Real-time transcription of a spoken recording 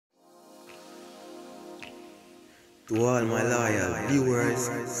To all my loyal viewers,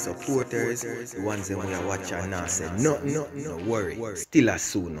 supporters, the ones that we are watching now say nothing, no worry, still as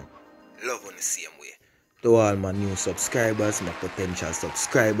soon. Love on the same way. To all my new subscribers, my potential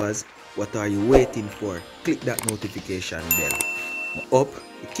subscribers, what are you waiting for? Click that notification bell. Up,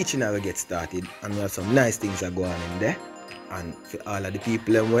 the kitchen will get started and we have some nice things are going on in there. And for all of the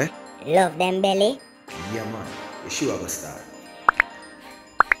people them way, love them belly. yeah man, the show will start.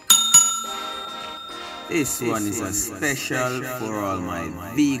 This one is a special for all my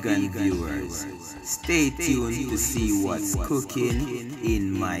vegan viewers. Stay tuned to see what's cooking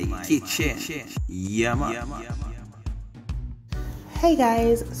in my kitchen. Yeah man. Hey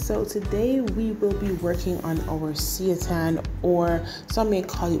guys, so today we will be working on our seitan, or some may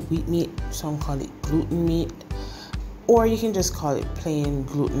call it wheat meat, some call it gluten meat, or you can just call it plain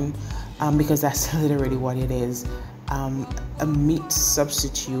gluten because that's literally what it is. A meat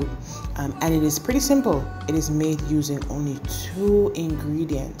substitute, and it is pretty simple. It is made using only 2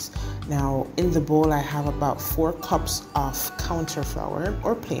 ingredients. Now in the bowl I have about 4 cups of counter flour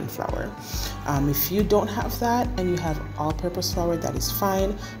or plain flour. If you don't have that and you have all-purpose flour, that is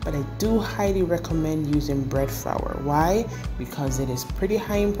fine, but I do highly recommend using bread flour. Why? Because it is pretty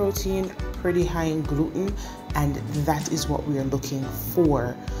high in protein, pretty high in gluten, and that is what we are looking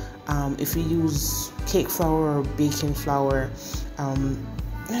for. If you use cake flour or baking flour,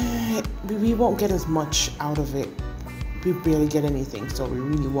 we won't get as much out of it. We barely get anything, so we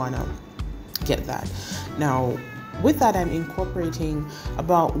really want to get that. Now, with that, I'm incorporating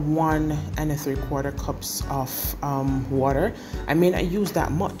about 1 3/4 cups of water. I may not use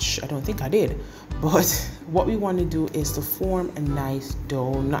that much. I don't think I did. But what we want to do is to form a nice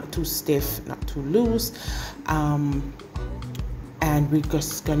dough, not too stiff, not too loose. And we're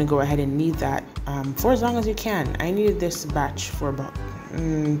just going to go ahead and knead that for as long as you can. I needed this batch for about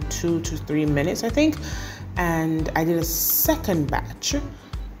 2 to 3 minutes, I think. And I did a second batch,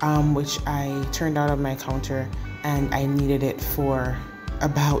 which I turned out on my counter, and I kneaded it for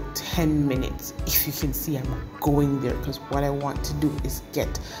about 10 minutes. If you can see, I'm going there because what I want to do is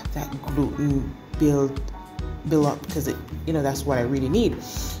get that gluten build up, because that's what I really need.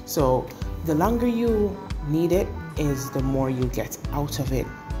 So the longer you knead it is the more you get out of it.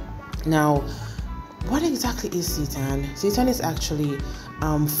 Now, what exactly is seitan? Seitan is actually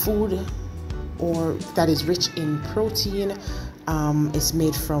food or that is rich in protein. It's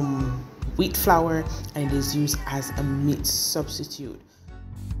made from wheat flour and it is used as a meat substitute.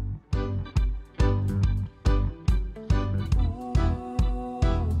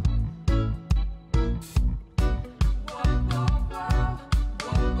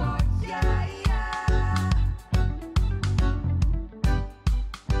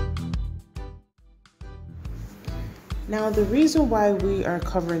 Now, the reason why we are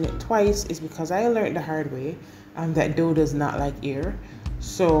covering it twice is because I learned the hard way that dough does not like air.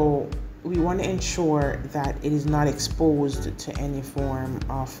 So we want to ensure that it is not exposed to any form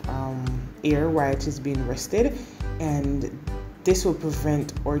of air while it is being rested, and this will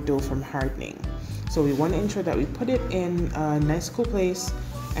prevent our dough from hardening. So we want to ensure that we put it in a nice cool place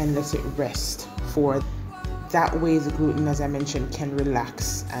and let it rest for that way the gluten, as I mentioned, can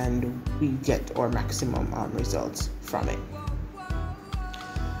relax and we get our maximum results from it.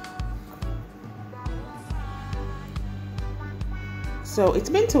 So it's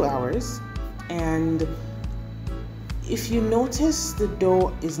been 2 hours, and if you notice, the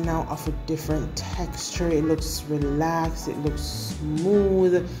dough is now of a different texture. It looks relaxed, it looks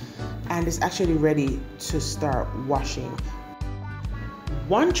smooth, and it's actually ready to start washing.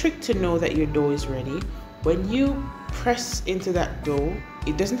 One trick to know that your dough is ready: when you press into that dough,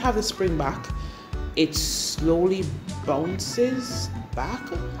 it doesn't have the spring back, it slowly bounces back.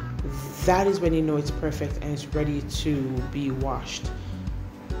 That is when you know it's perfect and it's ready to be washed.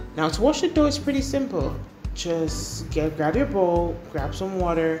 Now, to wash the dough is pretty simple. Just grab your bowl, grab some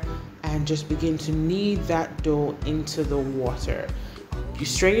water, and just begin to knead that dough into the water. You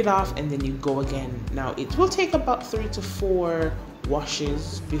strain it off and then you go again. Now, it will take about 3 to 4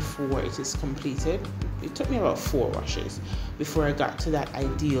 washes before it is completed. It took me about 4 washes before I got to that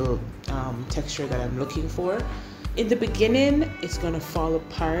ideal texture that I'm looking for. In the beginning, it's gonna fall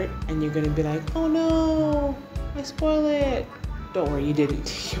apart and you're gonna be like, oh no, I spoiled it. Don't worry, you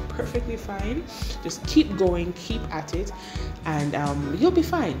didn't. You're perfectly fine. Just keep going, keep at it, and you'll be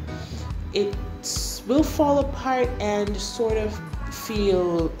fine. It will fall apart and sort of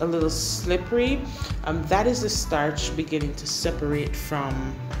feel a little slippery. That is the starch beginning to separate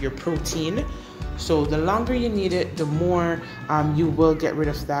from your protein. So the longer you knead it, the more you will get rid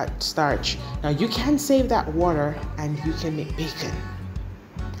of that starch. Now you can save that water and you can make bacon.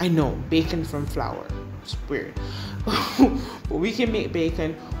 I know, bacon from flour. It's weird. But we can make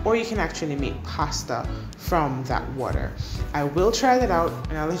bacon, or you can actually make pasta from that water. I will try that out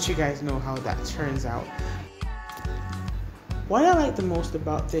and I'll let you guys know how that turns out. What I like the most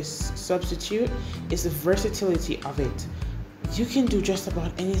about this substitute is the versatility of it. You can do just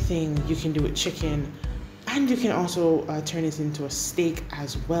about anything. You can do it chicken, and you can also turn it into a steak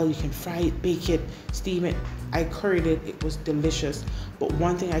as well. You can fry it, bake it, steam it. I curried it, it was delicious. But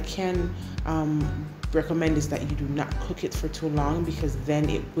one thing I can recommend is that you do not cook it for too long, because then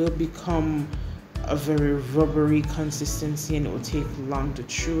it will become a very rubbery consistency and it will take long to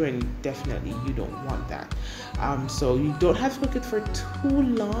chew, and definitely you don't want that. So you don't have to cook it for too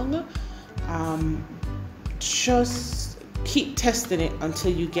long. Just keep testing it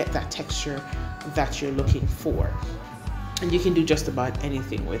until you get that texture that you're looking for, and you can do just about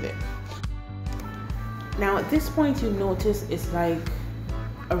anything with it. Now at this point, you notice it's like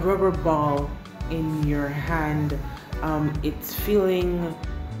a rubber ball in your hand. It's feeling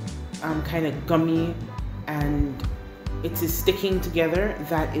kind of gummy, and it is sticking together.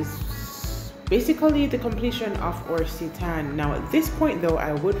 That is basically the completion of our seitan. Now at this point though,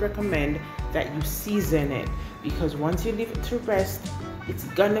 I would recommend that you season it, because once you leave it to rest, it's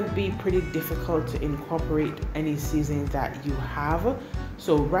gonna be pretty difficult to incorporate any seasoning that you have.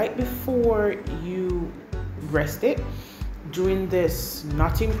 So right before you rest it, during this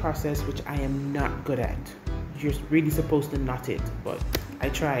knotting process, which I am not good at, you're really supposed to knot it, but I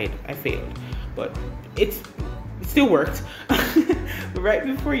tried, I failed, but it still worked. Right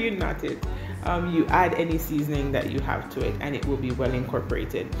before you knot it, you add any seasoning that you have to it, and it will be well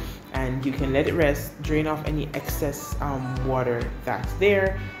incorporated, and you can let it rest, drain off any excess water that's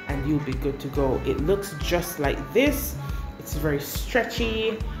there, and you'll be good to go. It looks just like this. It's very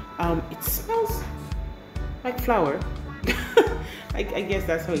stretchy. It smells like flour. I guess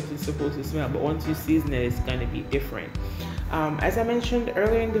that's how it's supposed to smell, but once you season it, it's going to be different. As I mentioned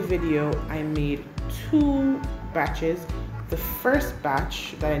earlier in the video, I made 2 batches. The first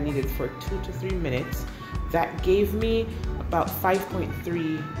batch that I needed for 2 to 3 minutes, that gave me about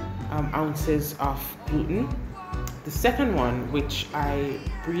 5.3 ounces of gluten. The second one, which I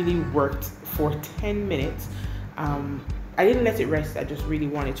really worked for 10 minutes, I didn't let it rest. I just really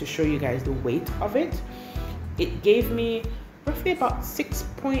wanted to show you guys the weight of it. It gave me roughly about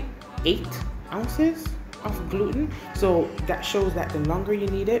 6.8 ounces of gluten. So that shows that the longer you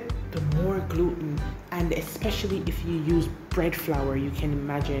need it, the more gluten, and especially if you use bread flour, you can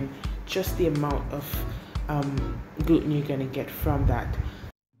imagine just the amount of gluten you're gonna get from that.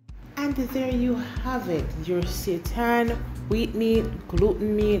 And there you have it, your seitan wheat meat,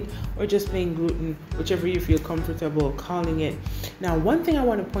 gluten meat, or just plain gluten, whichever you feel comfortable calling it. Now, one thing I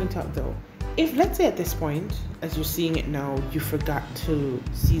want to point out though, if let's say at this point, as you're seeing it now, you forgot to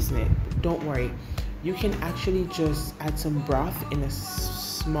season it, don't worry. You can actually just add some broth in a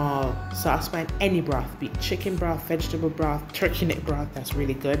small saucepan, any broth, be it chicken broth, vegetable broth, turkey neck broth, that's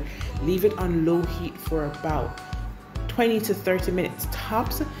really good. Leave it on low heat for about 20 to 30 minutes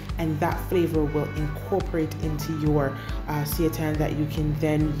tops, and that flavor will incorporate into your seitan that you can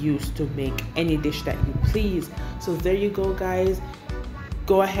then use to make any dish that you please. So there you go, guys.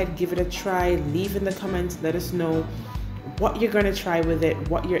 Go ahead, give it a try. Leave in the comments, let us know what you're gonna try with it,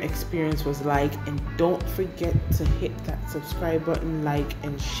 what your experience was like, and don't forget to hit that subscribe button, like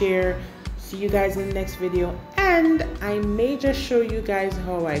and share. See you guys in the next video, and I may just show you guys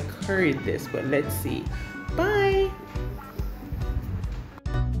how I curried this, but let's see. Bye.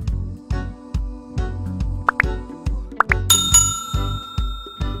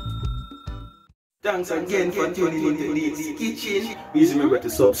 Thanks again for tuning into Nate's Kitchen. Please remember to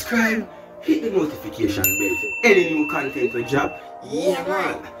subscribe, hit the notification bell for any new content we drop. Yeah,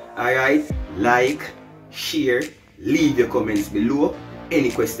 man. Alright, like, share, leave your comments below.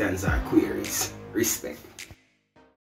 Any questions or queries. Respect.